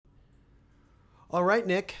All right,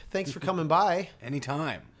 Nick, thanks for coming by.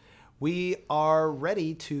 Anytime. We are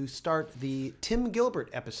ready to start the Tim Gilbert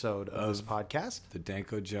episode of this podcast. The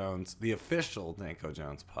Danko Jones, the official Danko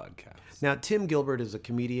Jones podcast. Now, Tim Gilbert is a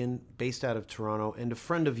comedian based out of Toronto and a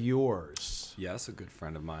friend of yours. Yes, a good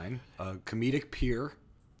friend of mine. A comedic peer.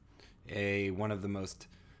 One of the most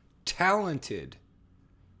talented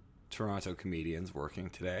Toronto comedians working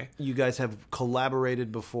today. You guys have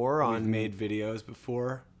collaborated before We've made videos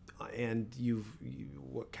before. And you've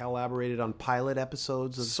collaborated on pilot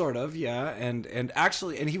episodes of... Sort of, yeah. And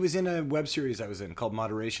he was in a web series I was in called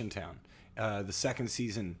Moderation Town, the second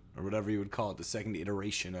season, or whatever you would call it, the second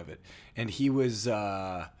iteration of it. And he was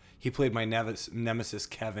he played my nemesis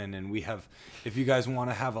Kevin. And we have, if you guys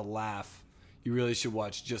want to have a laugh, you really should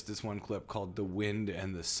watch just this one clip called The Wind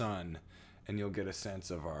and the Sun, and you'll get a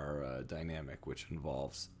sense of our dynamic, which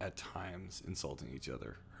involves at times insulting each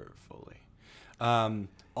other hurtfully.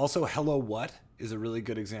 Also, Hello What is a really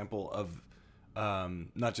good example of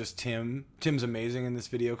not just Tim. Tim's amazing in this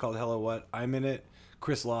video called Hello What. I'm in it.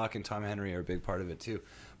 Chris Locke and Tom Henry are a big part of it too.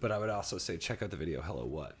 But I would also say check out the video Hello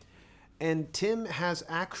What. And Tim has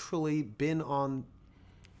actually been on,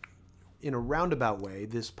 in a roundabout way,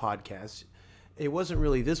 this podcast. It wasn't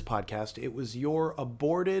really this podcast. It was your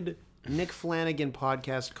aborted Nick Flanagan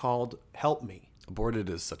podcast called Help Me. Aborted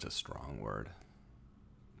is such a strong word.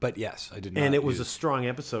 But yes, I did not. And it was a strong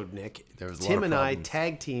episode, Nick. There was a Tim lot of and I problems.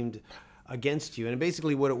 tag teamed against you, and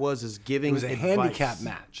basically what it was is giving. It was a advice. handicap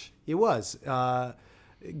match. It was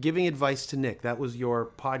giving advice to Nick. That was your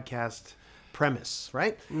podcast premise,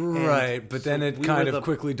 right? Right, but then it kind of were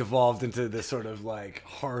quickly devolved into this sort of like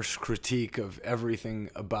harsh critique of everything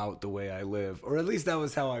about the way I live, or at least that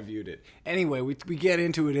was how I viewed it. Anyway, we get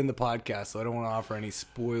into it in the podcast, so I don't want to offer any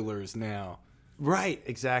spoilers now. Right,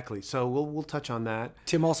 exactly. So we'll touch on that.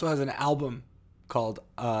 Tim also has an album called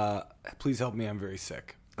Please Help Me, I'm Very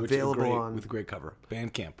Sick. Available with a great cover.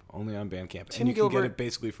 Bandcamp, only on Bandcamp. Tim and you Gilbert, can get it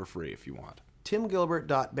basically for free if you want.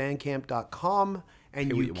 timgilbert.bandcamp.com,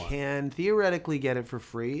 and you can theoretically get it for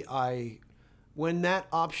free. When that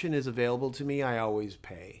option is available to me, I always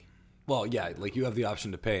pay. Well, yeah, like you have the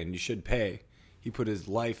option to pay, and you should pay. He put his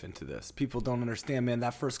life into this. People don't understand, man.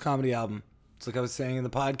 That first comedy album, it's like I was saying in the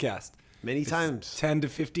podcast. Many times. 10 to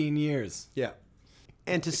 15 years. Yeah.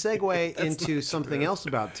 And to segue into something else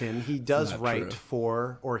about Tim, he does write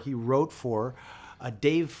for, or he wrote for, a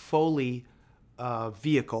Dave Foley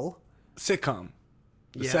vehicle. Sitcom.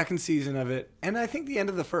 The second season of it, and I think the end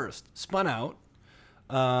of the first. Spun out.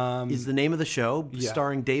 Is the name of the show,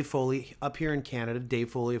 starring Dave Foley up here in Canada.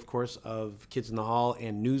 Dave Foley, of course, of Kids in the Hall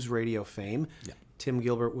and News Radio fame. Yeah. Tim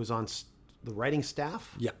Gilbert was on the writing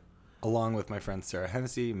staff. Yeah. Along with my friends Sarah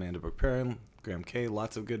Hennessy, Amanda Brooke-Perrin, Graham Kay,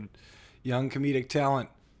 lots of good young comedic talent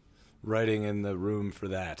writing in the room for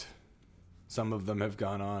that. Some of them have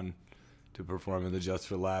gone on to perform in the Just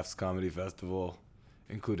for Laughs Comedy Festival,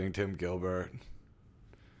 including Tim Gilbert,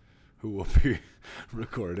 who will be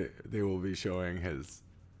recording. They will be showing his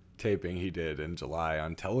taping he did in July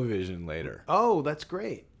on television later. Oh, that's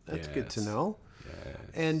great. That's good to know. Yes.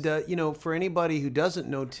 And, for anybody who doesn't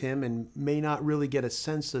know Tim and may not really get a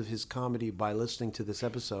sense of his comedy by listening to this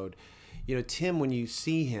episode, Tim, when you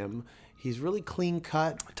see him, he's really clean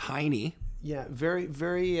cut. Tiny. Yeah, very,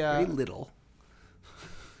 very... very little.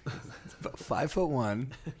 About 5'1".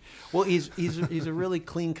 Well, he's a really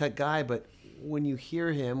clean cut guy, but when you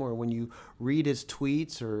hear him or when you read his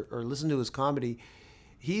tweets or listen to his comedy,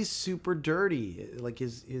 he's super dirty. Like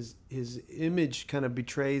his image kind of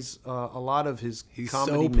betrays a lot of his comedy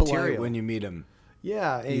so polite material. when you meet him.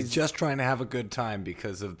 Yeah, he's just trying to have a good time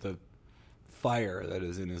because of the fire that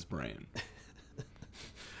is in his brain.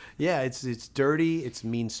 Yeah, it's dirty. It's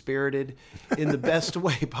mean spirited, in the best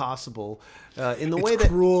way possible. In the way that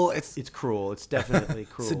cruel. It's cruel. It's definitely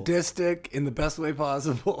cruel. Sadistic in the best way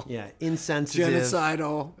possible. Yeah, insensitive.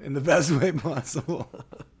 Genocidal in the best way possible.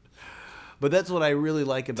 But that's what I really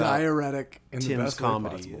like about diuretic in Tim's the best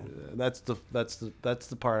comedy. Way possible. That's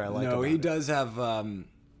the part I like. No, about he it. does have.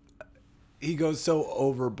 He goes so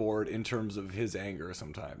overboard in terms of his anger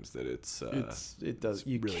sometimes that it does.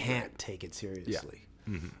 You really can't take it seriously. Yeah.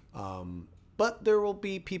 Mm-hmm. But there will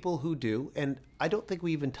be people who do, and I don't think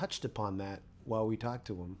we even touched upon that while we talked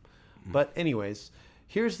to him. Mm-hmm. But anyways,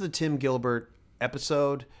 here's the Tim Gilbert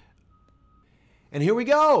episode, and here we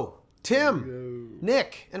go. Tim,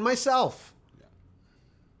 Nick, and myself.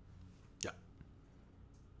 Yeah.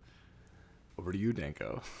 Over to you,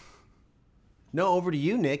 Danko. No, over to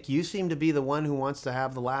you, Nick. You seem to be the one who wants to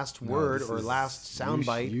have the last word or last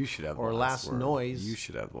soundbite you should have the or last word. noise. You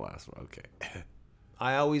should have the last one. Okay.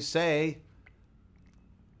 I always say,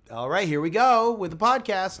 all right, here we go with the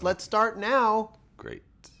podcast. Let's start now.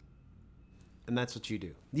 And that's what you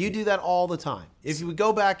do. You do that all the time. If you would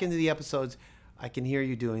go back into the episodes, I can hear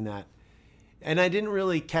you doing that. And I didn't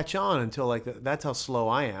really catch on until that's how slow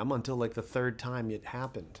I am, until like the third time it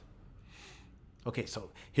happened. Okay,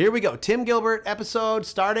 so here we go. Tim Gilbert episode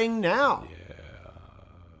starting now.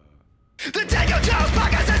 The Tango Jones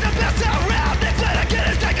podcast is the best around. Nick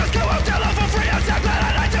Flanagan is Tango's co-host. Hello for free. I'm so glad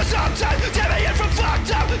I like to sometimes. Jimmy in from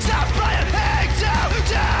fucked up. Stop playing Hang Down.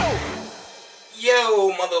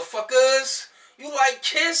 Yo, motherfuckers. You like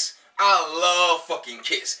Kiss? I love fucking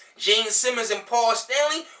Kiss. Gene Simmons and Paul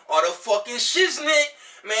Stanley are the fucking shiznit.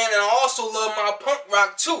 Man, and I also love my punk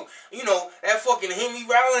rock too. You know, that fucking Henry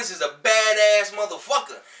Rollins is a badass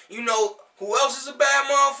motherfucker. You know who else is a bad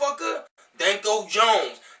motherfucker? Danko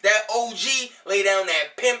Jones. That OG lay down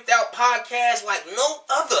that pimped out podcast like no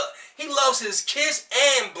other. He loves his Kiss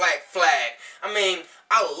and Black Flag. I mean,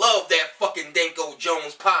 I love that fucking Danko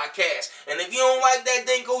Jones podcast. And if you don't like that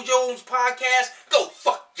Danko Jones podcast, go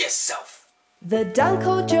fuck yourself. The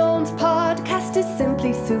Danko Jones podcast is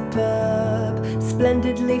simply superb,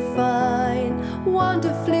 splendidly fine,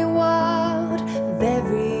 wonderfully wild,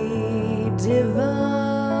 very divine.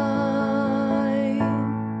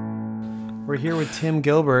 We're here with Tim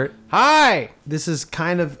Gilbert. Hi! This is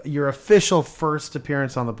kind of your official first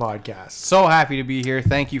appearance on the podcast. So happy to be here.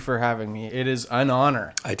 Thank you for having me. It is an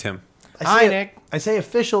honor. Hi, Tim. Hi, Nick. I say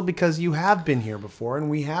official because you have been here before, and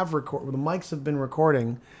we have the mics have been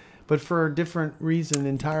recording, but for a different reason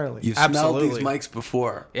entirely. You've smelled Absolutely. these mics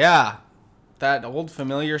before. Yeah, that old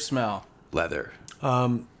familiar smell. Leather.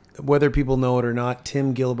 Whether people know it or not,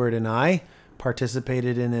 Tim Gilbert and I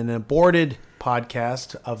participated in an aborted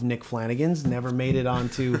podcast of Nick Flanagan's, never made it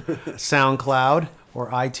onto SoundCloud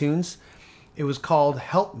or iTunes. It was called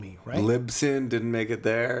Help Me, right? Libsyn didn't make it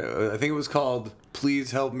there. I think it was called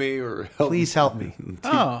Please Help Me or Please Help Me.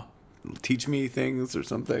 Teach Me Things or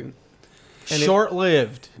something. And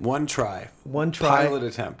Short-lived. One try. One try. Pilot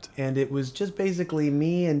attempt. And it was just basically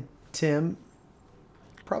me and Tim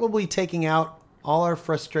probably taking out all our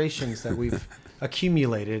frustrations that we've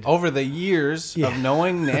accumulated. Over the years of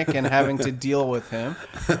knowing Nick and having to deal with him.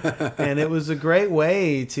 And it was a great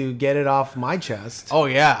way to get it off my chest. Oh,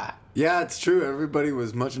 yeah. Yeah, it's true. Everybody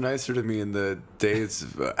was much nicer to me in the days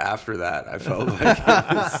after that. I felt like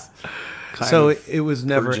it was So it was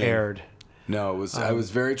never purging. aired. No, it was. I was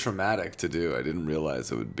very traumatic to do. I didn't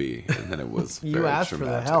realize it would be, and then it was. You very asked for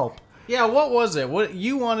traumatic. the help. Yeah, what was it? What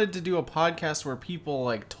you wanted to do a podcast where people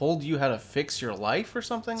like told you how to fix your life or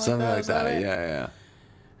something like that? Something like Is that. it? Yeah.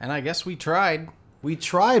 And I guess we tried. We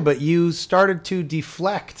tried, but you started to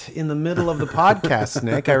deflect in the middle of the podcast,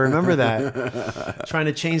 Nick. I remember that. Trying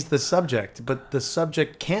to change the subject, but the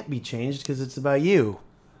subject can't be changed because it's about you.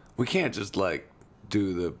 We can't just like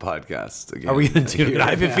do the podcast again. Are we going to do it?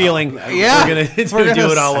 I have a No. feing Yeah. we're going to We're do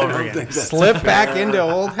gonna it all I over don't again. think that's Slip back into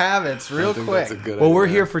old habits real think quick. that's a good Well, we're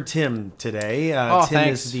idea. here for Tim today. Tim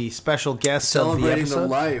thanks. is the special guest of the Celebrating the episode.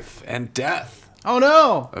 life and death Oh,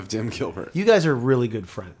 no. of Tim Gilbert. You guys are really good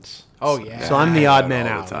friends. Oh, yeah. So I'm the Yeah, odd man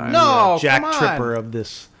all the out. time. I'm No, the Jack come on. Tripper of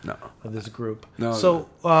this group. No. So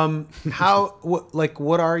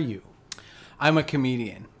what are you? I'm a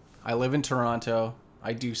comedian. I live in Toronto.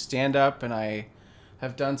 I do stand-up, and I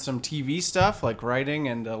have done some TV stuff, like writing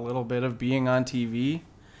and a little bit of being on TV.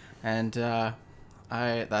 And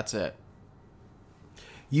that's it.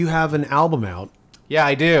 You have an album out. Yeah,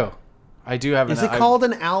 I do. I do have an... Is it called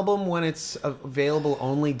an album when it's available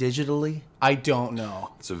only digitally? I don't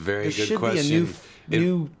know. It's a very There good should question. be a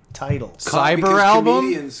new title. Cyber Because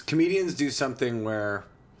album? Comedians do something where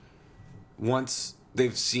once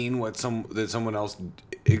they've seen that someone else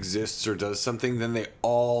exists or does something, then they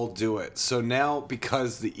all do it. So now,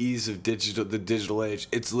 because the ease of the digital age,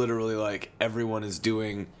 it's literally like everyone is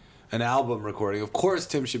doing an album recording. Of course,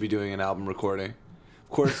 Tim should be doing an album recording.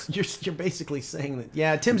 Of course. You're basically saying that.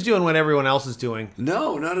 Yeah, Tim's doing what everyone else is doing.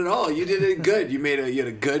 No, not at all. You did it good. You had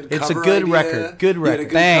a good cover It's a good idea. record. Good You had a record.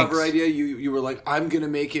 good Thanks. cover idea. You were like, I'm going to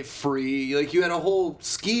make it free. Like, you had a whole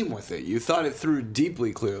scheme with it. You thought it through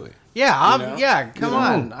deeply, clearly. Yeah, know? come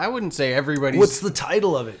on. I wouldn't say everybody's... What's the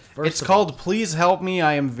title of it? First It's of called all? Please Help Me,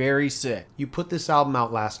 I Am Very Sick. You put this album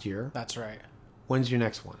out last year. That's right. When's your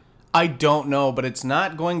next one? I don't know, but it's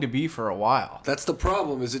not going to be for a while. That's the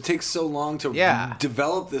problem, is it takes so long to Yeah.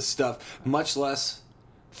 develop this stuff, much less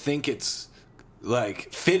think it's,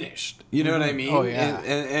 like, finished. You know what I mean? Oh, yeah.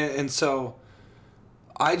 And so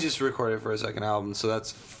I just recorded for a second album, so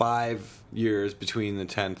that's 5 years between the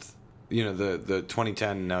 10th, the 2010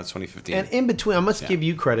 and now it's 2015. And in between, I must give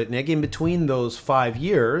you credit, Nick. In between those 5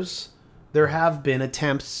 years, there have been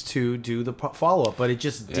attempts to do the follow-up, but it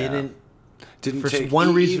just didn't Didn't for take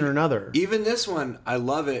one reason even- or another. Even this one, I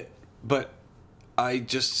love it, but I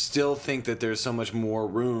just still think that there's so much more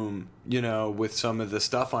room, with some of the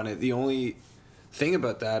stuff on it. The only thing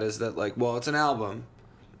about that is that, like, well, it's an album,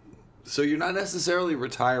 so you're not necessarily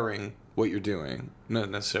retiring what you're doing, not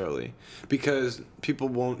necessarily, because people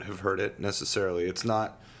won't have heard it necessarily. It's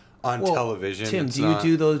not on television. Tim, do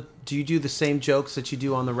you do the same jokes that you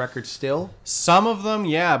do on the record still? Some of them,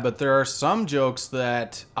 yeah, but there are some jokes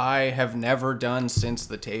that I have never done since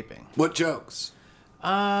the taping. What jokes?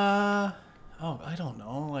 I don't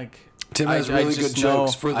know. Like, Tim has really good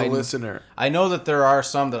jokes for the listener. I know that there are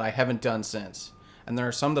some that I haven't done since. And there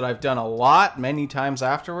are some that I've done a lot, many times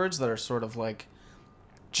afterwards, that are sort of like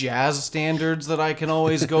jazz standards that I can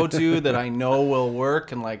always go to that I know will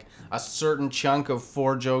work. And like a certain chunk of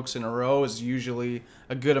 4 jokes in a row is usually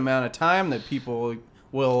a good amount of time that people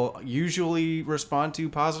will usually respond to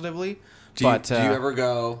positively. Do you ever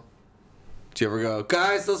go,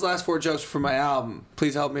 guys, those last 4 jokes for my album.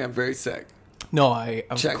 Please help me. I'm very sick. No, I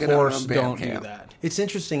of Check course it out on don't do Bandcamp. that. It's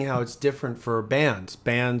interesting how it's different for bands.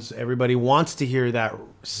 Bands, everybody wants to hear that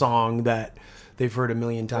song that they've heard a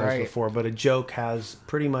million times before, but a joke has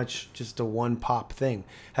pretty much just a one pop thing.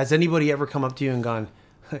 Has anybody ever come up to you and gone,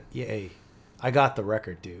 "Yay, I got the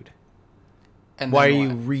record, dude. And Why are then you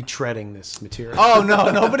what? retreading this material?" Oh,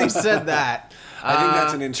 no, nobody said that. I think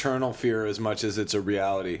that's an internal fear as much as it's a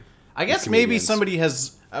reality. I guess maybe somebody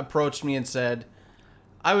has approached me and said,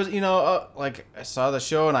 I was, like, I saw the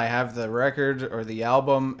show and I have the record or the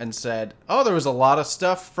album and said, oh, there was a lot of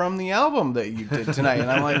stuff from the album that you did tonight.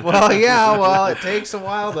 And I'm like, well, yeah, it takes a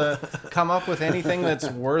while to come up with anything that's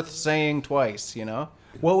worth saying twice,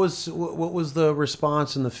 What was the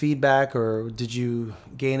response and the feedback, or did you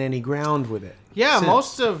gain any ground with it? Yeah,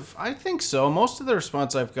 I think so. Most of the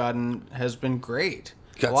response I've gotten has been great.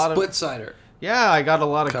 Got Splitsider. Yeah, I got a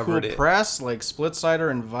lot of Covered cool it. press, like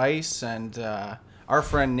Splitsider and Vice, and our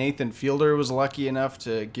friend Nathan Fielder was lucky enough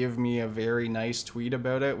to give me a very nice tweet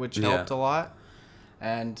about it, which helped a lot.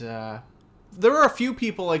 And there were a few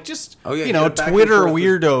people, like, just, Twitter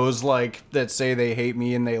weirdos, like, that say they hate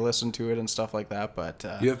me and they listen to it and stuff like that, but...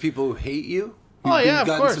 You have people who hate you? Of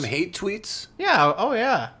gotten course. some hate tweets? Yeah, oh,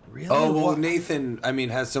 yeah. Really? Oh, well, Nathan,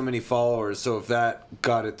 has so many followers, so if that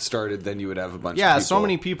got it started, then you would have a bunch of people. Yeah, so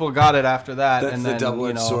many people got it after that. That's and the then,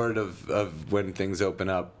 double-edged sword of when things open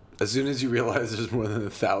up. As soon as you realize there's more than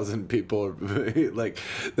 1,000 people, like,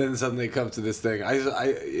 then suddenly it comes to this thing.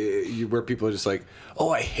 Where people are just like,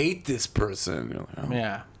 oh, I hate this person. You're like, oh,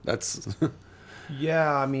 yeah. That's...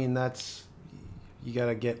 Yeah, that's... You got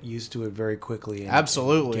to get used to it very quickly. And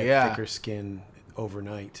Absolutely, get thicker skin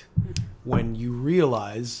overnight. When you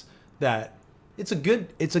realize that it's a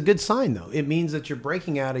good sign, though. It means that you're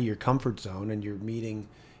breaking out of your comfort zone and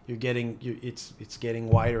it's getting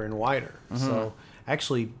wider and wider. Mm-hmm. So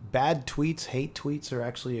actually, bad tweets, hate tweets are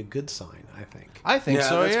actually a good sign, I think. I think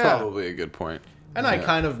so, that's probably a good point. And I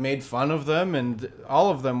kind of made fun of them, and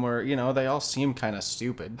all of them were, they all seem kind of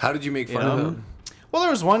stupid. How did you make fun of them? Well,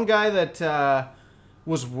 there was one guy that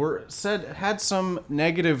had some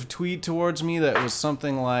negative tweet towards me that was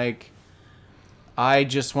something like,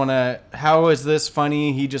 how is this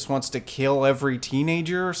funny? He just wants to kill every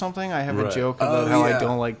teenager or something. I have a joke about how I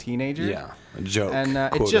don't like teenagers. Yeah, a joke, and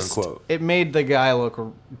unquote. It made the guy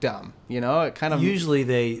look dumb. It kind of usually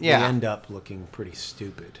they end up looking pretty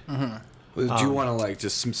stupid. Mm-hmm. Do you want to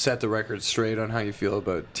just set the record straight on how you feel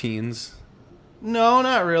about teens? No,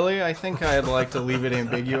 not really. I think I'd like to leave it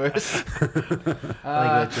ambiguous. I think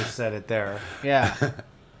I just said it there. Yeah.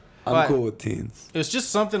 I'm cool with teens. It was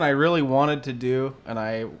just something I really wanted to do, and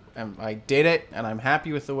I did it, and I'm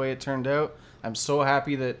happy with the way it turned out. I'm so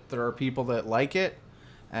happy that there are people that like it,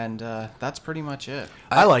 and that's pretty much it.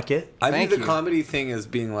 I like it. I think the comedy thing is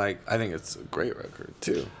being like, I think it's a great record,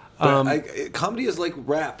 too. But comedy is like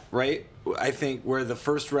rap, right? I think where the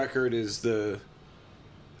first record is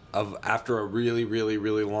after a really, really,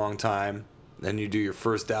 really long time, then you do your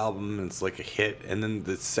first album, and it's like a hit, and then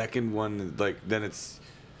the second one, then it's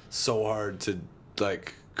so hard to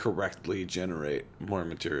correctly generate more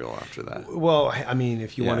material after that. Well,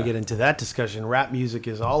 if you want to get into that discussion, rap music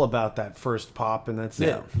is all about that first pop, and that's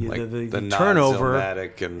it. The turnover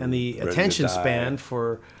and the attention span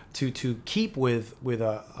to keep with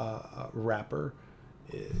a rapper,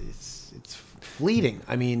 it's fleeting.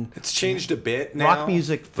 It's changed a bit now. Rock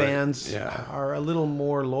music fans are a little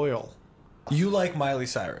more loyal. You like Miley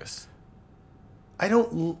Cyrus? I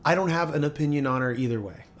don't have an opinion on her either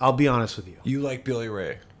way. I'll be honest with you. You like Billy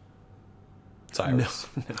Ray? Cyruss.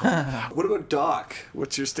 What about Doc?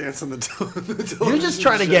 What's your stance on the You're just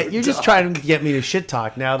trying to get me to shit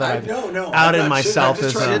talk now that I've outed myself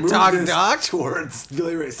as a shit talk Doc towards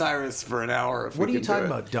Billy Ray Cyrus for an hour. What are you talking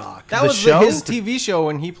about, Doc? That was his TV show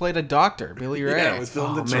when he played a doctor, Billy Ray. Yeah, it was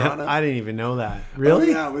filmed in Toronto. I didn't even know that. Really?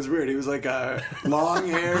 Oh, yeah, it was weird. He was like a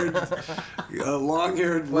long-haired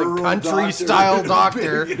rural country style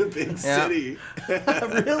doctor in a big city.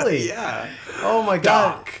 Really? Yeah. Oh my God.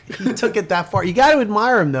 Doc. He took it that far. You got to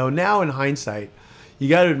admire him though. Now in hindsight, you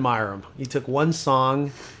got to admire him. He took one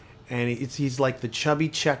song, and he's like the chubby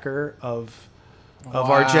checker of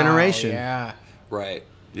our generation. Yeah. Right.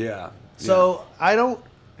 Yeah. So I don't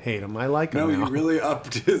hate him. I like him. No, now. you really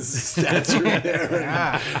upped his stature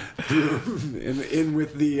there. in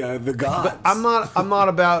with the gods. But I'm not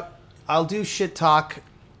about. I'll do shit talk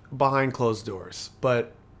behind closed doors,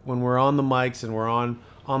 but when we're on the mics and we're on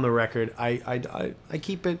the record, I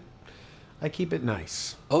keep it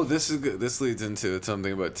nice. Oh, this is good. This leads into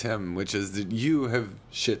something about Tim, which is that you have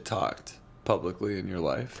shit talked publicly in your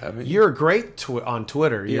life, haven't you? You're great on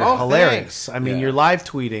Twitter. You're Oh, hilarious. thanks. I mean, Yeah. your live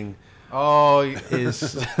tweeting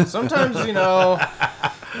is. Sometimes,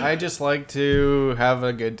 I just like to have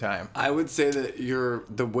a good time. I would say that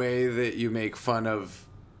the way that you make fun of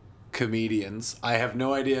comedians, I have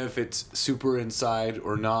no idea if it's super inside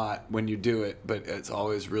or not when you do it, but it's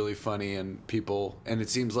always really funny, and it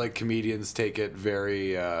seems like comedians take it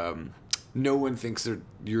very no one thinks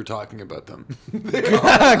you're talking about them.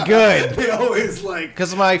 Good. They always like,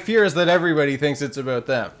 Because my fear is that everybody thinks it's about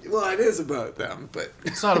them. well, it is about them, but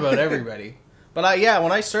It's not about everybody. But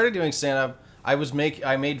when I started doing stand-up, I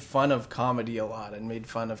made fun of comedy a lot and made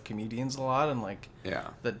fun of comedians a lot, and yeah,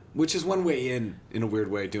 the which is one way in a weird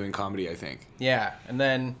way, doing comedy, I think. yeah, and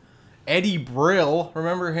then Eddie Brill,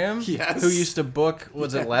 remember him? Yes. Who used to book,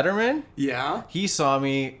 was it Letterman? Yeah. He saw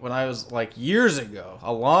me when I was years ago,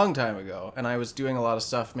 a long time ago, and I was doing a lot of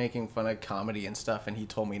stuff making fun of comedy and stuff, and he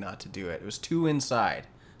told me not to do it. It was too inside.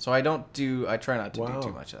 So I try not to do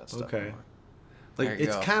too much of that stuff. Okay. anymore. Like There you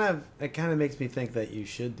go. it kind of makes me think that you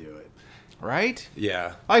should do it. Right?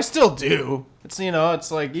 Yeah. I still do. It's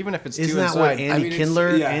it's like, even if it's Isn't too that what inside. Andy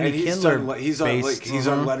Kindler? Yeah, Andy and Kindler. he's on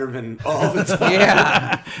Letterman all the time.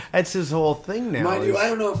 Yeah. That's his whole thing now. Mind you, is- I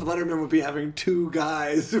don't know if Letterman would be having two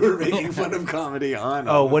guys who are making fun of comedy on.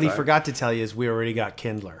 Oh, all the what he time. forgot to tell you is we already got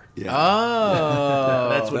Kindler. Yeah. Oh.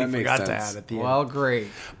 That's what that he makes forgot to sense. add at the end. Well, great.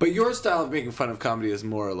 But your style of making fun of comedy is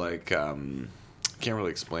more like can't really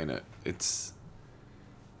explain it. It's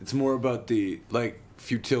more about the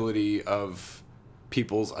futility of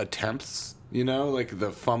people's attempts, like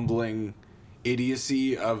the fumbling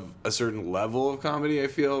idiocy of a certain level of comedy, I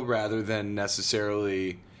feel, rather than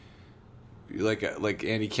necessarily like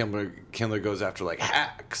Andy Kindler goes after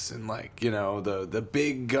hacks and the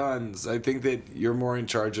big guns. I think that you're more in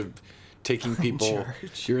charge of taking people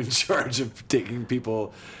you're in charge of taking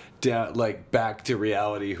people down back to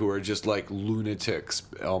reality who are just lunatics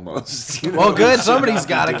almost. Well, good. Somebody's Not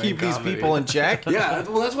got to doing keep these comedy. people in check. Yeah,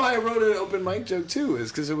 well, that's why I wrote an open mic joke too,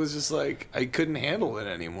 is because it was just I couldn't handle it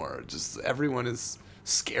anymore. Just everyone is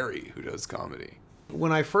scary who does comedy.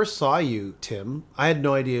 When I first saw you, Tim, I had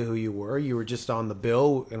no idea who you were. You were just on the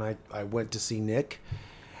bill, and I went to see Nick.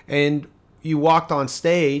 And you walked on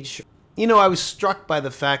stage. I was struck by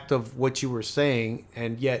the fact of what you were saying,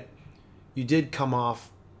 and yet you did come off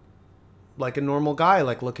like a normal guy,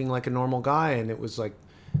 looking like a normal guy, and it was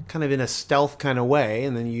kind of in a stealth kind of way,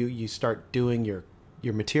 and then you start doing your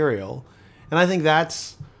material. And I think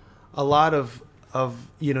that's a lot of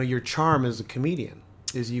your charm as a comedian,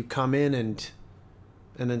 is you come in and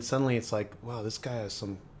then suddenly it's wow, this guy has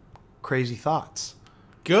some crazy thoughts.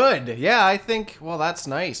 Good. Yeah, I think, that's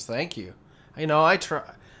nice. Thank you. I try.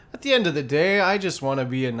 At the end of the day, I just want to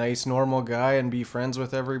be a nice, normal guy and be friends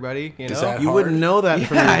with everybody. Is that You hard? wouldn't know that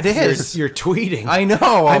from Yeah, it is. your tweeting. I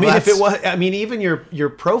know. I mean, if it was, even your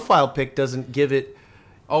profile pic doesn't give it.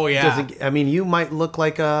 Oh, yeah. You might look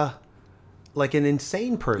like an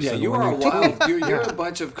insane person. Yeah, you when are a you're wild. You're a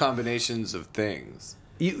bunch of combinations of things.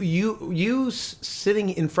 You sitting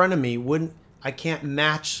in front of me I can't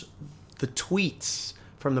match the tweets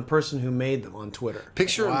from the person who made them on Twitter.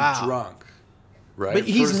 Picture Wow. him drunk, right? But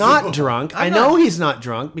he's First not of all. drunk. I I'm know not- he's not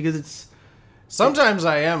drunk because it's. Sometimes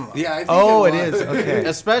I am. Yeah, I think Oh, it was. is. Okay.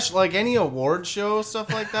 Especially any award show,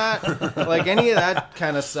 stuff like that. Any of that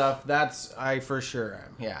kind of stuff, I for sure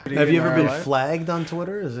am. Yeah. Have you In ever our been life? flagged on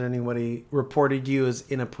Twitter? Has anybody reported you as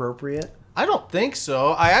inappropriate? I don't think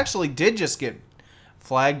so. I actually did just get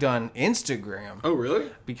flagged on Instagram Oh, really?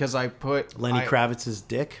 because I put Lenny I- Kravitz's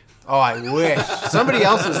dick? Oh, I wish. Somebody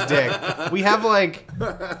else's dick. We have like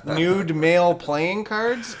nude male playing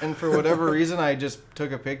cards, and for whatever reason, I just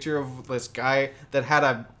took a picture of this guy that had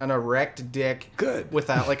an erect dick. Good. With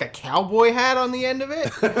like a cowboy hat on the end of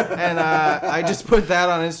it, and I just put that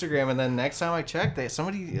on Instagram. And then next time I checked, they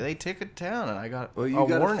took it down, and I got Well, you a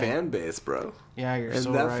got warning. a fan base, bro. Yeah, you're and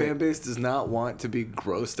so that right. fan base does not want to be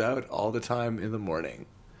grossed out all the time in the morning.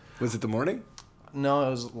 Was it the morning? No,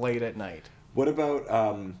 it was late at night. What about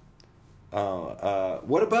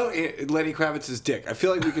Lenny Kravitz's dick? I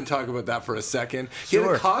feel like we can talk about that for a second. He had a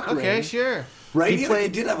Sure. cock ring. Okay, sure. Right? He He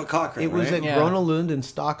did have a cock ring, It was right? at Yeah. Gröna Lund in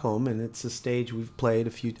Stockholm, and it's a stage we've played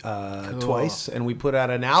a few twice, and we put out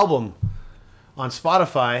an album on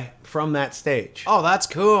Spotify from that stage. Oh, that's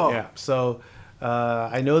cool. Yeah, so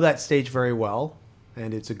I know that stage very well,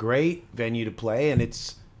 and it's a great venue to play, and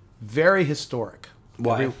it's very historic.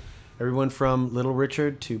 Why? Everyone from Little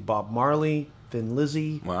Richard to Bob Marley, Thin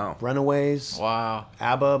Lizzy, Wow. Runaways, Wow.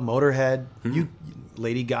 ABBA, Motorhead,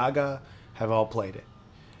 Lady Gaga have all played it.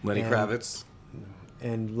 Lenny And- Kravitz.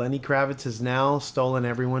 And Lenny Kravitz has now stolen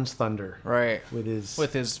everyone's thunder. Right. With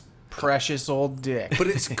his precious old dick. But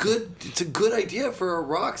it's good. It's a good idea for a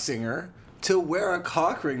rock singer to wear a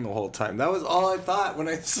cock ring the whole time. That was all I thought when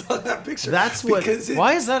I saw that picture. That's what-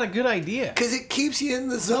 Why is that a good idea? Because it keeps you in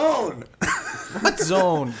the zone. What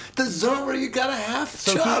zone? The zone where you gotta half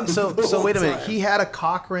so chub. so the whole wait a minute. time. He had a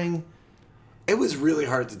cock ring. It was really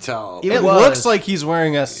hard to tell. It was. looks like he's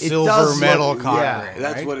wearing a silver does metal look- cock yeah. ring.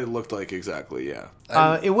 That's right? what it looked like exactly. Yeah.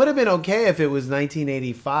 It would have been okay if it was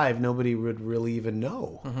 1985. Nobody would really even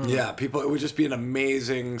know. Yeah, people. It would just be an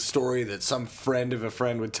amazing story that some friend of a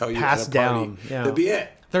friend would tell you Passed at a party. down, yeah. That'd be it.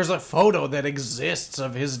 There's a photo that exists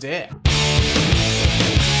of his dick.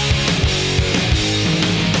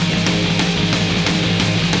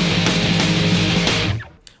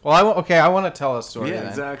 Well, I want to tell a story. Yeah, then.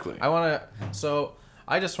 exactly.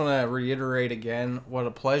 I just want to reiterate again what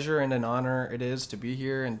a pleasure and an honor it is to be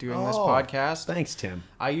here and doing this Oh, podcast. Thanks, Tim.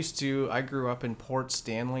 I grew up in Port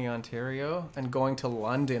Stanley, Ontario, and going to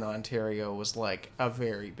London, Ontario was like a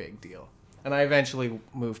very big deal. And I eventually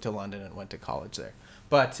moved to London and went to college there.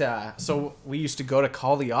 But so we used to go to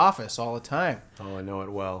call the office all the time. Oh, I know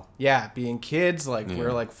it well. Yeah, being kids, like we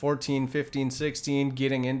were like 14, 15, 16,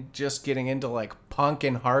 getting into like punk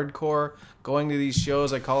and hardcore. Going to these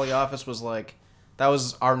shows at Call the Office was like, that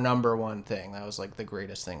was our number one thing. That was like the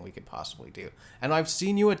greatest thing we could possibly do. And I've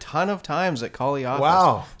seen you a ton of times at Call the Office.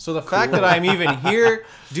 Wow. So the fact that I'm even here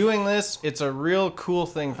doing this, it's a real cool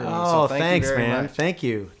thing for me. Oh, so thanks, you very man. much. Thank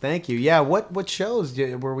you. Yeah. What shows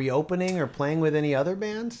were we opening or playing with any other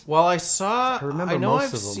bands? Well, I remember know most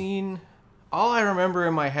I've of them. seen, all I remember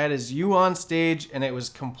in my head is you on stage and it was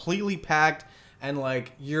completely packed and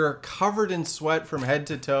like you're covered in sweat from head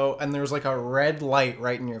to toe and there's like a red light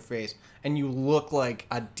right in your face and you look like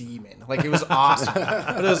a demon. Like it was awesome.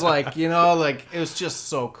 But it was like, like it was just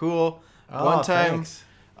so cool. Oh, One time thanks.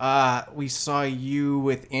 we saw you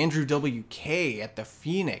with Andrew WK at the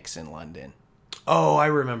Phoenix in London. Oh, I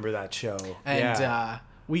remember that show. And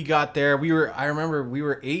we got there. I remember we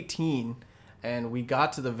were 18, and we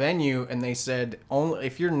got to the venue, and they said only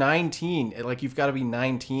if you're 19, like you've got to be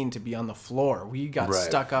 19 to be on the floor. We got Right.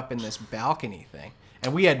 stuck up in this balcony thing,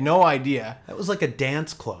 and we had no idea. That was like a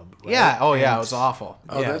dance club. Right? Yeah. Oh yeah, it And- was awful.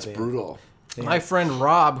 Oh, Yeah, that's man. brutal. My friend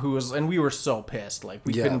Rob, and we were so pissed, like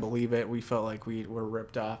we Yeah. couldn't believe it. We felt like we were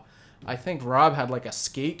ripped off. I think Rob had like a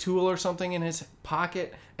skate tool or something in his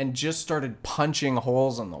pocket and just started punching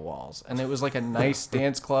holes in the walls. And it was like a nice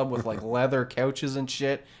dance club with like leather couches and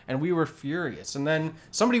shit. And we were furious. And then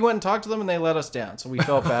somebody went and talked to them and they let us down. So we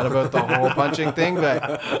felt bad about the whole punching thing.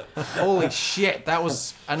 But holy shit, that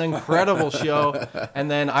was an incredible show. And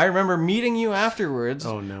then I remember meeting you afterwards.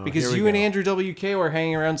 Oh, no. Because Here we you and go. Andrew WK were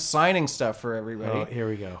hanging around signing stuff for everybody. Oh, here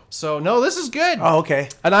we go. So no, this is good. Oh, okay.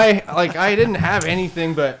 And I didn't have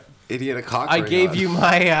anything, but Idiot a cock I ring gave on. you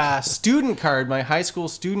my student card, my high school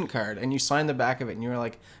student card, and you signed the back of it, and you were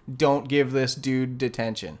like, "Don't give this dude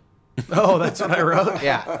detention." Oh, that's what I wrote.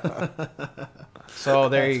 Yeah. So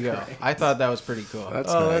there you go. I thought that was pretty cool. That's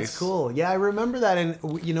Oh, nice. that's cool. Yeah, I remember that. And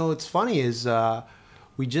what's funny is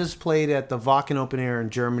we just played at the Wacken Open Air in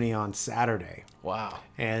Germany on Saturday. Wow.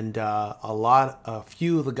 And a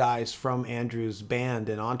few of the guys from Andrew's band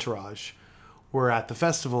and Entourage were at the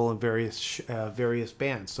festival in various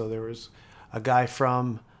bands. So there was a guy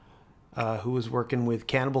from who was working with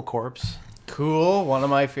Cannibal Corpse. Cool. One of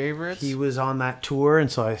my favorites. He was on that tour,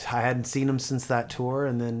 and so I hadn't seen him since that tour.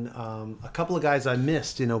 And then a couple of guys I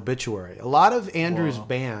missed in Obituary. A lot of Andrew's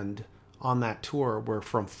band on that tour were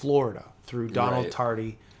from Florida through Donald Right.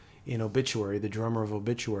 Tardy in Obituary, the drummer of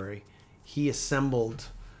Obituary. He assembled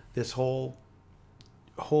this whole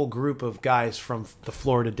group of guys from the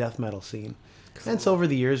Florida death metal scene. Cool. And so over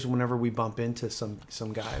the years, whenever we bump into some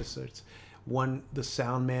guys, the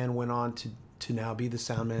sound man went on to now be the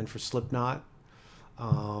sound man for Slipknot.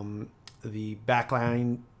 The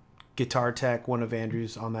backline guitar tech, one of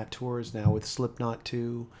Andrew's on that tour, is now with Slipknot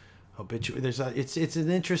too. Obituary. It's an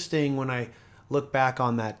interesting, when I look back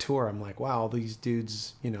on that tour, I'm like, wow, these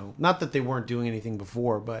dudes, not that they weren't doing anything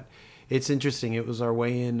before, but it's interesting. It was our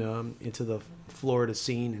way into the Florida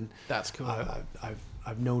scene, and that's cool.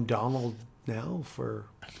 I've known Donald now for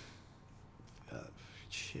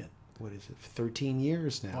what is it, 13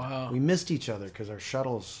 years now. Wow. We missed each other because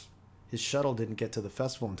his shuttle didn't get to the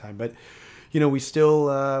festival in time, but we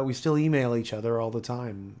still email each other all the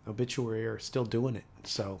time. Obituary are still doing it,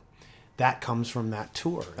 so that comes from that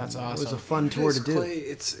tour. That's and awesome. It was a fun tour to do. Clay,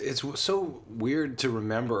 it's so weird to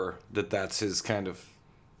remember that's his kind of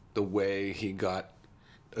the way he got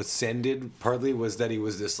ascended. Partly was that he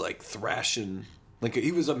was this like thrashing, like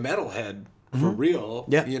he was a metalhead for real.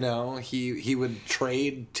 Yeah. He would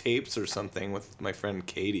trade tapes or something with my friend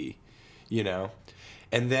Katie, and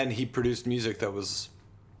then he produced music that was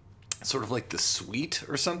sort of like the Sweet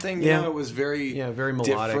or something. It was very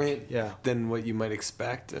melodic, different than what you might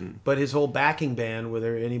expect. But his whole backing band,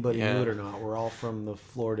 whether anybody knew it or not, were all from the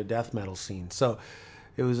Florida death metal scene. So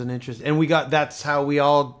it was an interest, and that's how we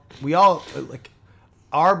all like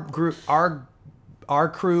our group, our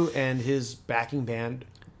crew and his backing band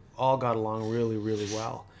all got along really, really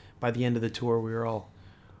well. By the end of the tour, we were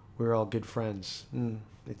all good friends.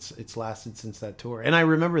 It's lasted since that tour, and I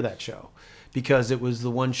remember that show because it was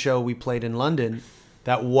the one show we played in London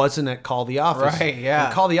that wasn't at Call the Office. Right, yeah.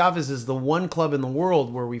 And Call the Office is the one club in the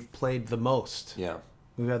world where we've played the most. Yeah.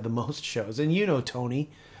 We've had the most shows. And Tony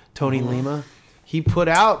Lima, he put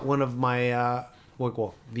out one of my,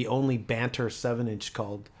 the only banter 7-inch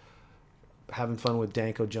called Having Fun with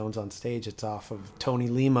Danko Jones on Stage. It's off of Tony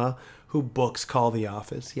Lima, who books Call the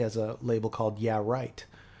Office. He has a label called Yeah Right.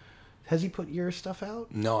 Has he put your stuff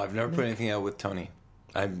out? No, I've never put anything out with Tony.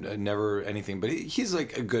 I've never anything, but he's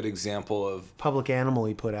like a good example of Public Animal.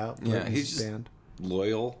 He put out. Yeah, he's just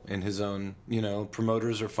loyal in his own.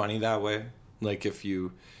 Promoters are funny that way. Like if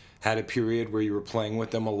you had a period where you were playing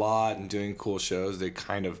with them a lot and doing cool shows, they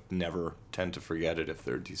kind of never tend to forget it if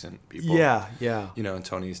they're decent people. Yeah. And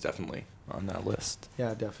Tony's definitely on that list.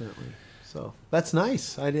 Yeah, definitely. So that's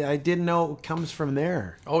nice. I didn't know it comes from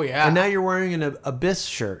there. Oh yeah. And now you're wearing an Abyss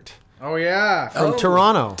shirt. Oh yeah, from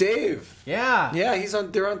Toronto. Dave. Yeah,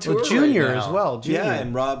 they're on tour. With Junior right now. as well. Junior. Yeah,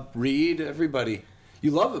 and Rob Reed, everybody. You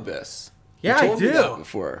love Abyss. Yeah, you told I do. Me that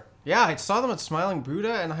before. Yeah, I saw them at Smiling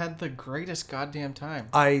Buddha and I had the greatest goddamn time.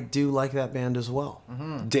 I do like that band as well.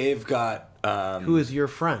 Mm-hmm. Dave got. Who is your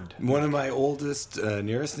friend? One of my oldest,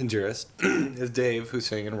 nearest and dearest is Dave, who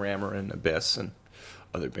sang in Rammer and Abyss and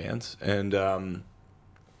other bands, and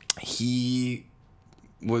he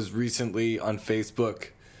was recently on Facebook.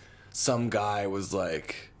 Some guy was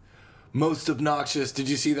like, most obnoxious. Did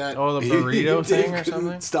you see that? Oh, the burrito thing or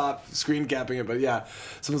something? Stop screen capping it, but yeah.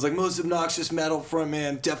 Someone's like, most obnoxious metal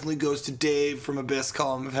frontman definitely goes to Dave from Abyss,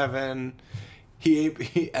 Column of Heaven.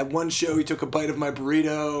 He at one show, he took a bite of my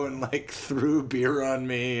burrito and like threw beer on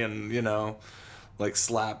me and, like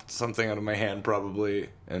slapped something out of my hand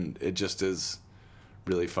probably. And it just is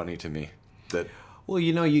really funny to me that. Well,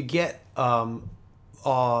 you get,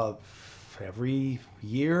 every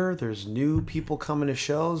year there's new people coming to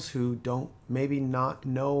shows who don't maybe not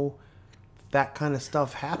know that kind of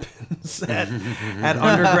stuff happens at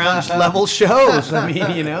underground level shows. I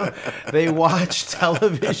mean, they watch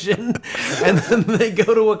television and then they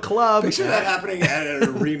go to a club. Picture that happening at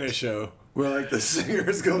an arena show. Where like the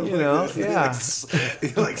singers go, he slaps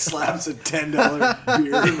a $10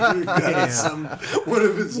 beer. One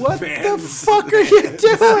of his what fans. What the fuck are you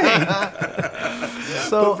doing?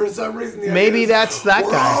 So but for some reason, maybe that's that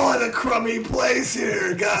we're guy. We're all in a crummy place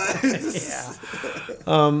here, guys.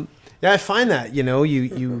 Yeah, I find that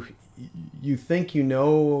you think you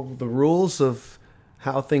know the rules of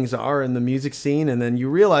how things are in the music scene, and then you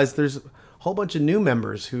realize there's a whole bunch of new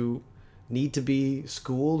members who need to be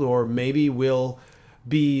schooled, or maybe will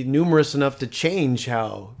be numerous enough to change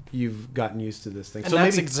how you've gotten used to this thing. And so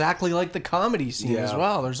that's exactly like the comedy scene as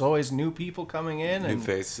well. There's always new people coming in. New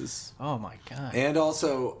faces. Oh my God. And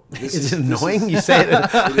also... Is it annoying? You say it,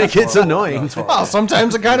 I think it's annoying. No, well,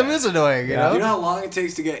 sometimes it kind of is annoying, you know? You know how long it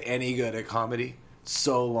takes to get any good at comedy?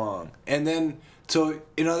 So long. And then, so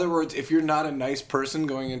in other words, if you're not a nice person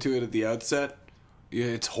going into it at the outset,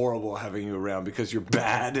 it's horrible having you around because you're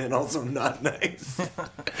bad and also not nice.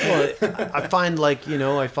 Well, I find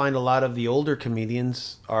I find a lot of the older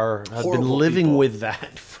comedians have Horrible been living people. with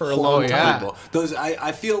that for a long yeah. time. Those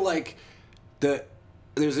I feel like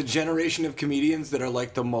there's a generation of comedians that are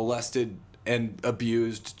like the molested and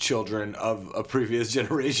abused children of a previous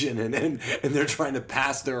generation, and they're trying to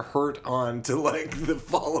pass their hurt on to like the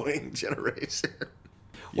following generation.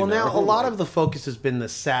 Well, now a lot of the focus has been the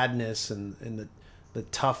sadness and the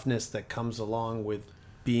toughness that comes along with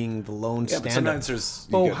being the lone Yeah, but stand-up. sometimes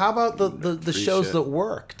How about the shows shit. that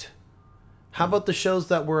worked? How about the shows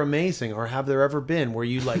that were amazing, or have there ever been where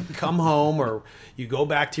you like come home or you go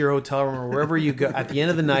back to your hotel room or wherever you go at the end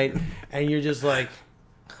of the night and you're just like,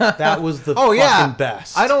 that was the fucking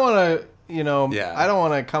best. I don't want to, Yeah. I don't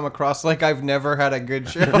want to come across like I've never had a good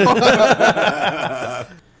show.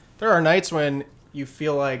 There are nights when you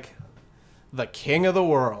feel like the king of the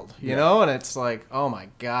world, you know, and it's like, oh my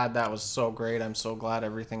God, that was so great. I'm so glad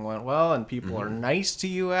everything went well, and people are nice to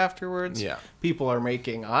you afterwards. Yeah. People are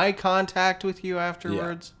making eye contact with you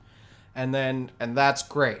afterwards. And that's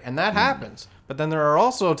great. And that happens. But then there are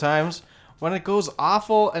also times when it goes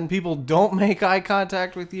awful and people don't make eye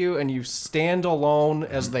contact with you and you stand alone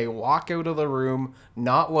as they walk out of the room,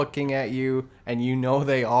 not looking at you, and you know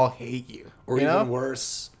they all hate you. Or you even know?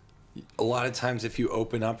 worse, a lot of times if you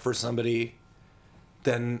open up for somebody,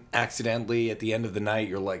 then accidentally at the end of the night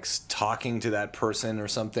you're like talking to that person or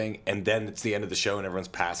something, and then it's the end of the show and everyone's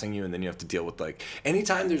passing you, and then you have to deal with like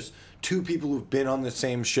anytime there's two people who've been on the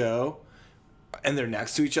same show and they're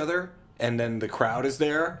next to each other and then the crowd is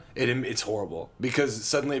there, it's horrible because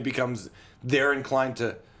suddenly it becomes they're inclined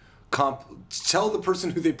to tell the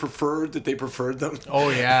person who they preferred that they preferred them. Oh,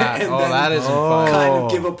 yeah. And Oh, then that isn't fun. kind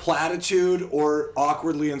of give a platitude or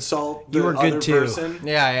awkwardly insult the You were good other too. person.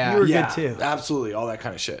 Yeah, yeah. You were Yeah, good too. absolutely. All that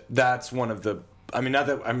kind of shit. That's one of the... I mean, not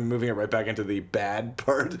that I'm moving it right back into the bad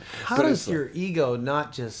part. How but does it's your ego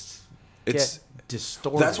not just It's- get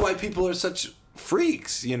distorted? That's why people are such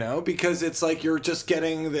freaks, because it's like you're just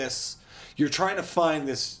getting this... You're trying to find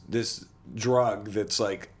this drug that's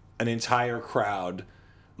like an entire crowd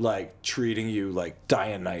like treating you like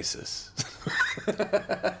Dionysus.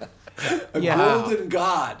 A golden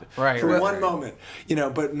god for one moment.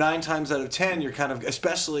 But 9 times out of 10 you're kind of,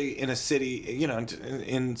 especially in a city,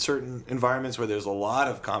 in certain environments where there's a lot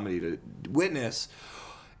of comedy to witness,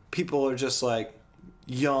 people are just like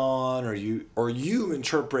yawn, or you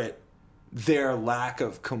interpret their lack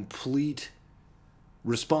of complete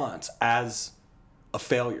response as a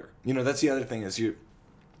failure. That's the other thing is you're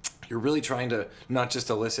really trying to not just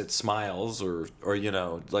elicit smiles or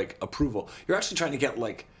like approval. You're actually trying to get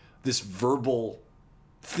like this verbal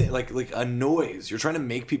thing, like a noise. You're trying to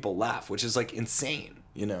make people laugh, which is like insane,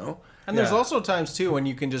 And there's also times too when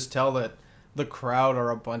you can just tell that the crowd are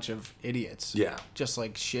a bunch of idiots. Yeah. Just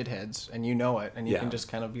like shitheads, and you know it, and you Yeah. can just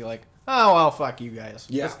kind of be like, oh, well, fuck you guys.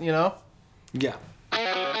 Yeah. Just, you know? Yeah.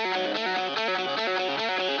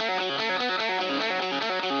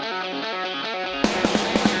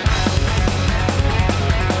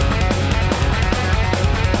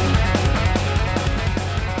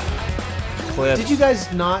 Did you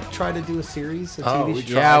guys not try to do a series? A TV we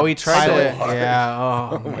show? Yeah, we tried so to. hard. Yeah.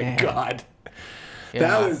 Oh, Oh my man. God. Yeah.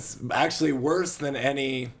 That was actually worse than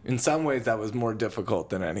any. In some ways, that was more difficult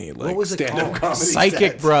than any like was it stand-up called? comedy.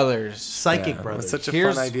 Psychic sets. Brothers. Psychic Yeah, Brothers. That's such a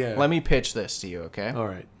Here's, fun idea. Let me pitch this to you, okay? All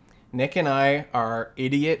right. Nick and I are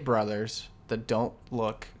idiot brothers that don't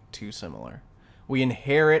look too similar. We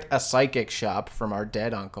inherit a psychic shop from our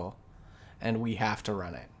dead uncle, and we have to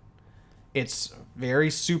run it. It's very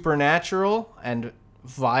supernatural and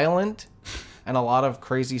violent, and a lot of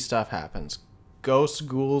crazy stuff happens. Ghosts,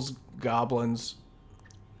 ghouls, goblins,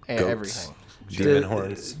 Goats. everything. Demon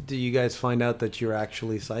horns. Do you guys find out that you're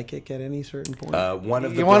actually psychic at any certain point? One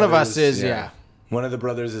of us brothers- is, yeah. One of the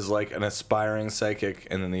brothers is like an aspiring psychic,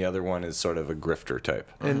 and then the other one is sort of a grifter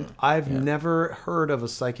type. And I've never heard of a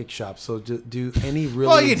psychic shop. So do any really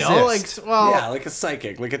Well, you exist? know, like, well, Yeah, like a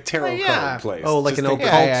psychic, like a tarot yeah. card place. Oh, like Just an think-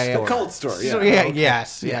 occult yeah. store. Occult store, yeah. so, yeah,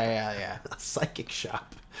 yes, yeah. A psychic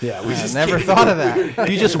shop. Yeah, we just Never gave thought you of that.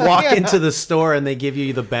 You just walk into the store and they give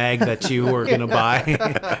you the bag that you were going to buy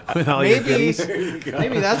with all your Maybe, goodies.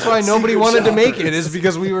 maybe that's why nobody wanted to make it, is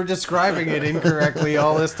because we were describing it incorrectly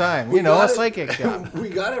all this time. You know, a psychic shop. We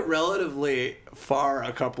got it relatively far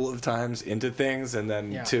a couple of times into things, and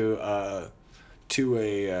then Yeah. to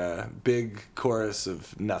a big chorus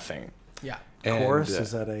of nothing. Yeah. And, Chorus,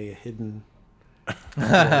 is that a hidden...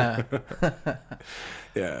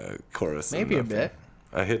 Yeah, chorus. of Maybe a nothing. bit.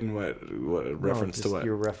 A hidden what reference just to what?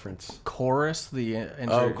 your reference. Chorus, the Oh,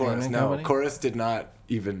 entertainment chorus. No, company? chorus did not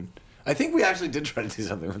even I think we actually did try to do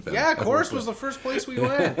something with them. Yeah, Chorus was the first place we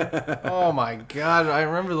went. Oh my god, I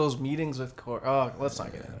remember those meetings with Chorus. Oh, let's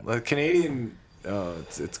not get into it. The Canadian,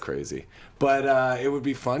 it's crazy. But it would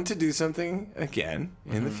be fun to do something again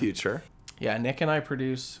in the future. Yeah, Nick and I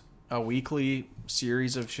produce a weekly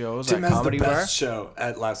series of shows Tim at has Comedy the Bar. best show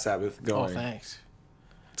at Last Sabbath Oh, going. thanks.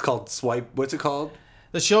 It's called Swipe. What's it called?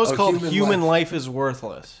 The show's called Human Human Life. Life is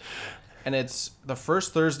Worthless. And it's the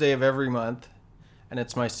first Thursday of every month. And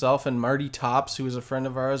it's myself and Marty Tops, who is a friend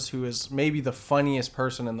of ours, who is maybe the funniest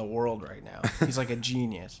person in the world right now. He's like a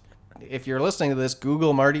genius. If you're listening to this,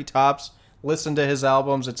 Google Marty Tops. Listen to his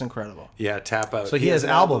albums. It's incredible. Yeah, Tap Out. So he has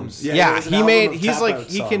albums. Yeah, has an he album made- of he's Tap like- Out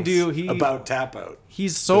he can songs do- about Tap Out.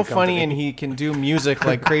 He's so The funny company. and he can do music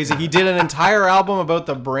like crazy. He did an entire album about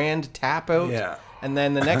the brand Tap Out. Yeah. And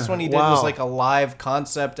then the next one he did Wow. was like a live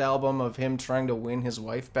concept album of him trying to win his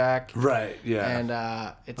wife back. Right. Yeah.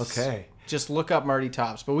 And it's Okay. just look up Marty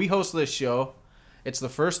Tops. But we host this show. It's the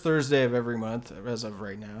first Thursday of every month as of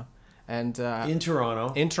right now. And In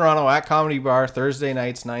Toronto. in Toronto at Comedy Bar, Thursday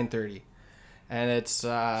nights, 9:30. And it's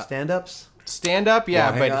Stand-ups? stand up,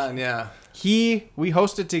 yeah, hang but on, yeah. we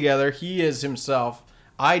host it together. He is himself.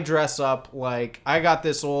 I dress up like I got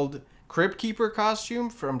this old Crypt Keeper costume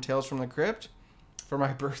from Tales from the Crypt for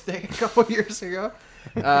my birthday a couple years ago,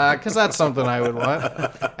 because that's something I would want.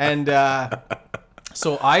 And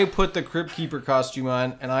so I put the Crypt Keeper costume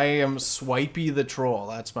on, and I am Swipey the Troll.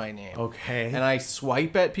 That's my name. Okay. And I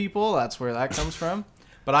swipe at people. That's where that comes from.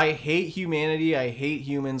 But I hate humanity. I hate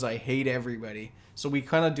humans. I hate everybody. So we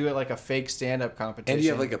kind of do it like a fake stand-up competition. And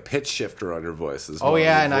you have like a pitch shifter on your voice as Oh well.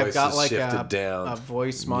 yeah, Your and I've voice got is like shifted down. a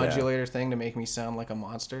voice modulator thing to make me sound like a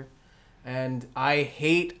monster. And I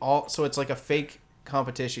hate all. So it's like a fake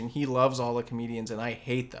competition. He loves all the comedians, and I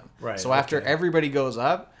hate them. Right, So after okay. everybody goes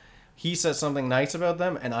up, he says something nice about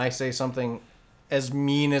them, and I say something as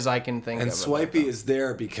mean as I can think And of. about Swipey them. is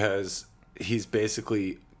there because he's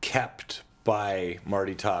basically kept by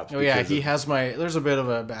Marty Tops. Oh yeah, because he of- has my. There's a bit of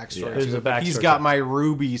a backstory. Yeah. to There's it, a but He's backstory. got my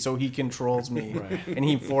Ruby, so he controls me, and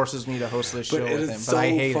he forces me to host this show But it with is him. so But I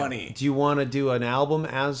hate funny. Do you want to do an album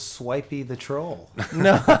as Swipey the Troll? him.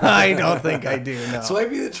 No, I don't think I do. No.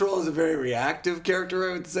 Swipey the Troll is a very reactive character,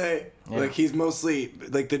 I would say. Yeah. Like, he's mostly,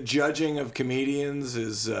 like, the judging of comedians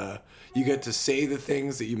is, you get to say the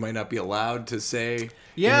things that you might not be allowed to say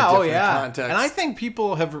Yeah, in a oh different yeah. context. And I think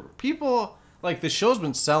people like the show's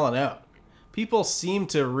been selling out. People seem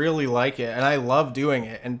to really like it, and I love doing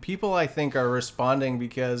it. And people, I think, are responding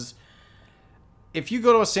because if you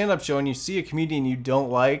go to a stand-up show and you see a comedian you don't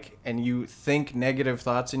like and you think negative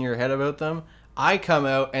thoughts in your head about them, I come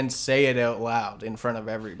out and say it out loud in front of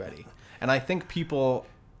everybody. And I think people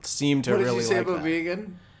seem to What did really you say like about that. me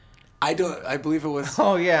again? I believe it was...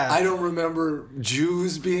 Oh, yeah. I don't remember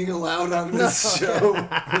Jews being allowed on this show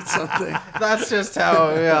or something. That's just how,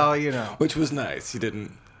 well, you know. Which was nice. He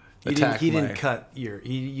didn't He attack didn't my- cut you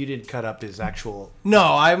didn't cut up his actual. No,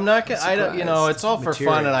 I'm not gonna. I don't. You know, surprised. it's all for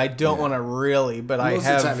Material. fun, and I don't want to really. But I Most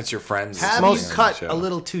have of the time it's your friends. Have that's you being on the cut show. a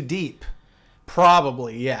little too deep?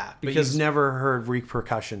 probably yeah But because you've never heard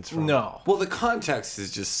repercussions from. no. Well, the context is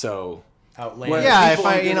just so... Outlandish. Well, Yeah, people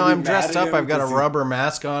if are gonna be I'm dressed mad at up, him I've got a because he- rubber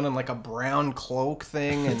mask on and like a brown cloak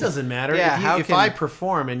thing. And It doesn't matter. Yeah, if I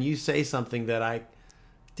perform and you say something that I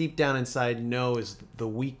deep down inside know is the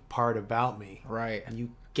weak part about me, right? and you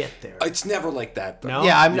get there. It's never like that, though. No?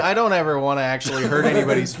 Yeah, I don't ever want to actually hurt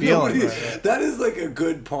anybody's feelings. That is like a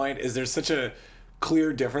good point. Is there's such a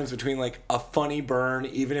clear difference between like a funny burn,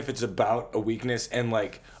 even if it's about a weakness, and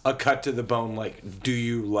like a cut to the bone, like do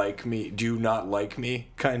you like me? Do you not like me?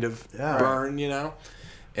 Kind of burn, you know.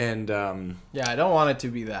 And Yeah, I don't want it to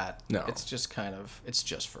be that. No. It's just kind of, it's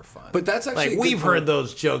just for fun. but that's actually Like a good we've point. heard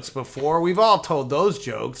those jokes before. We've all told those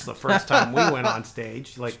jokes the first time we went on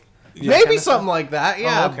stage. Like maybe something like that.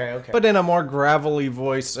 Yeah. okay. But in a more gravelly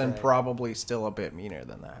voice and probably still a bit meaner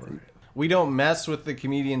than that. We don't mess with the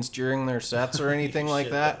comedians during their sets or anything like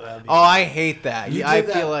that. Oh, I hate that. You Yeah, I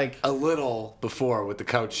did feel that like. a little before with the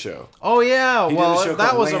couch show. Oh yeah, He did a well show that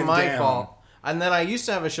called wasn't Laying my Down. fault. And then I used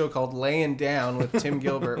to have a show called Laying Down with Tim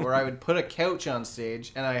Gilbert where I would put a couch on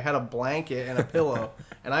stage and I had a blanket and a pillow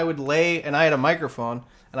and I would lay and I had a microphone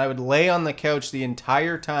and I would lay on the couch the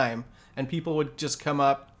entire time and people would just come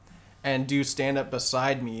up and do stand up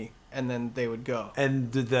beside me and then they would go.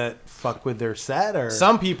 and did that fuck with their set or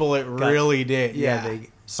Some people it really did. yeah, Yeah. they-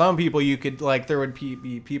 Some people you could like there would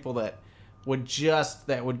be people that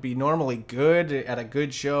would be normally good at a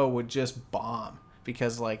good show would just bomb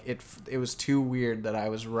because like it was too weird that I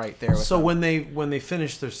was right there with So them. when they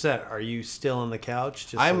finish their set, are you still on the couch?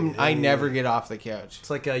 Just I never get off the couch. It's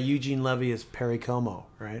like Eugene Levy as Perry Como,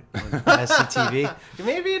 right? On SCTV.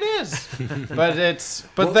 Maybe it is, but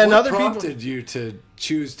What other people prompted you to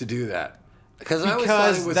choose to do that? Because I always thought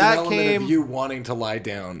Because it was that an element came- of you wanting to lie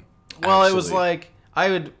down. Well, it was actually.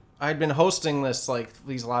 like I'd been hosting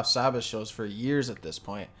these Last Sabbath shows for years at this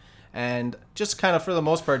point, and just kind of for the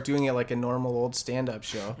most part doing it like a normal old stand-up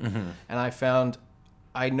show. Mm-hmm. And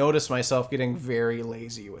I noticed myself getting very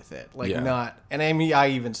lazy with it, like Yeah. And I mean, I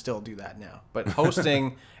even still do that now. But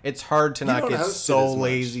hosting, it's hard to not don't get host it so as much.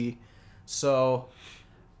 lazy. So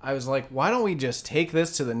I was like, why don't we just take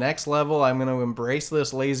this to the next level? I'm going to embrace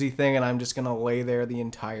this lazy thing, and I'm just going to lay there the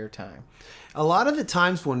entire time. A lot of the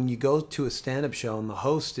times when you go to a stand-up show and the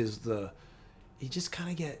host is you just kind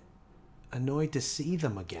of get annoyed to see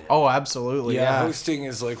them again. Oh, absolutely. Yeah, Yeah. hosting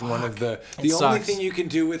is like one of the It only sucks. thing you can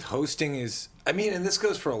do with hosting is, I mean, and this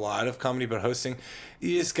goes for a lot of comedy, but hosting,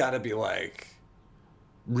 you just got to be like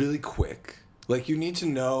really quick. Like you need to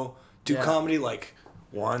do Yeah. comedy like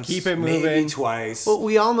once, Keep it maybe moving. twice. But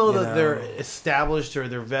we all know You that know. they're established or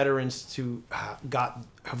they're veterans to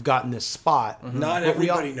have gotten this spot. Not But we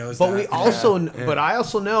al- everybody knows but that. we also, Yeah. but I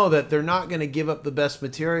also know that they're not going to give up the best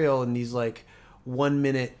material in these like 1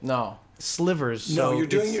 minute No. slivers. No, So you're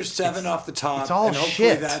doing it's- your 7 off the top. it's all and hopefully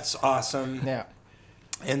shit. that's awesome. Yeah.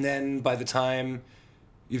 And then by the time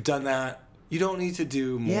you've done that, you don't need to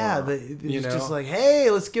do more. Yeah, you it's know? just like, hey,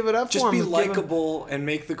 let's give it up just for be them. Let's give 'em- likable and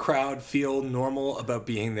make the crowd feel normal about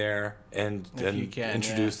being there and you can,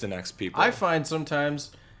 introduce yeah. the next people. I find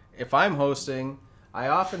sometimes if I'm hosting, I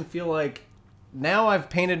often feel like now I've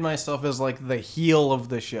painted myself as like the heel of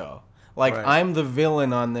the show. Like Right. I'm the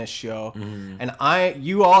villain on this show, and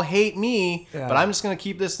you all hate me, Yeah. but I'm just gonna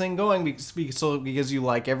keep this thing going because you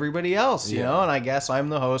like everybody else, you Yeah. know. And I guess I'm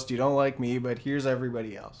the host. You don't like me, but here's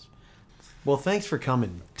everybody else. Well, thanks for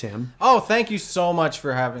coming, Tim. Oh, thank you so much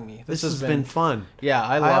for having me. This has been fun. Yeah,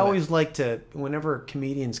 I I love always like to, whenever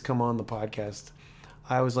comedians come on the podcast,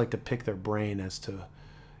 I always like to pick their brain as to,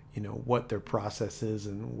 what their process is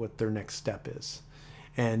and what their next step is.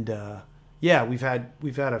 And yeah, we've had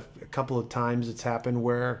a couple of times it's happened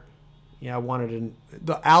where, I wanted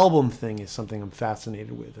the album thing is something I'm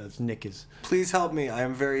fascinated with, as Nick is. Please help me. I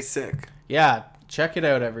am very sick. it. Yeah, check it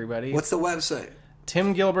out, everybody. What's the website?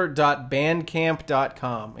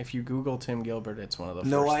 TimGilbert.bandcamp.com. If you Google Tim Gilbert, it's one of the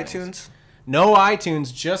No first things. iTunes? No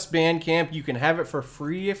iTunes, just Bandcamp. You can have it for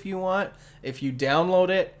free if you want. If you download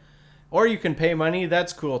it, or you can pay money,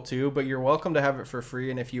 that's cool too, but you're welcome to have it for free.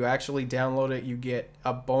 And if you actually download it, you get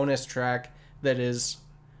a bonus track that is,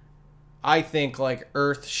 I think, like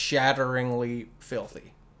earth-shatteringly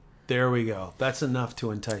filthy. There we go. That's enough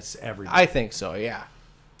to entice everybody. I think so, yeah.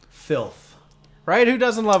 Filth. Right? Who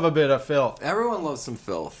doesn't love a bit of filth? Everyone loves some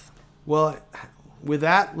filth. Well, with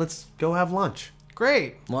that, let's go have lunch.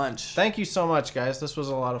 Great. Lunch. Thank you so much, guys. This was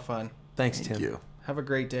a lot of fun. Thanks, Thank Tim. you. Have a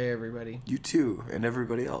great day, everybody. You too, and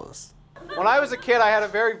everybody else. When I was a kid, I had a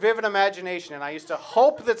very vivid imagination, and I used to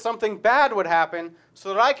hope that something bad would happen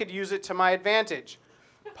so that I could use it to my advantage.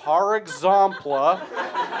 Par exemple,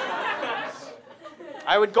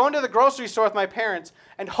 I would go into the grocery store with my parents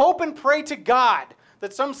and hope and pray to God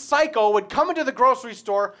that some psycho would come into the grocery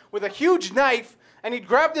store with a huge knife, and he'd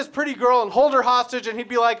grab this pretty girl and hold her hostage, and he'd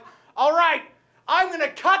be like, "All right, I'm going to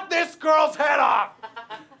cut this girl's head off."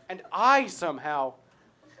 And I somehow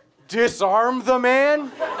disarm the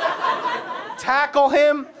man, tackle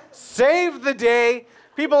him, save the day.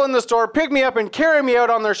 People in the store pick me up and carry me out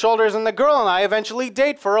on their shoulders, and the girl and I eventually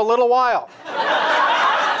date for a little while.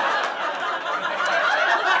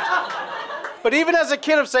 But even as a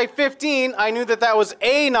kid of, say, 15, I knew that was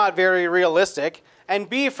A, not very realistic, and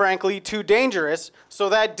B, frankly, too dangerous. So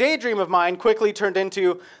that daydream of mine quickly turned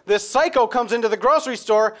into this psycho comes into the grocery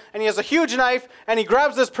store, and he has a huge knife, and he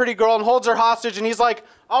grabs this pretty girl and holds her hostage, and he's like,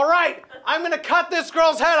 "All right, I'm going to cut this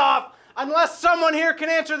girl's head off unless someone here can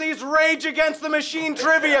answer these Rage Against the Machine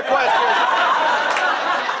trivia questions."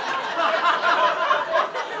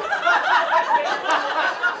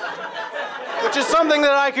 Which is something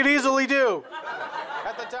that I could easily do.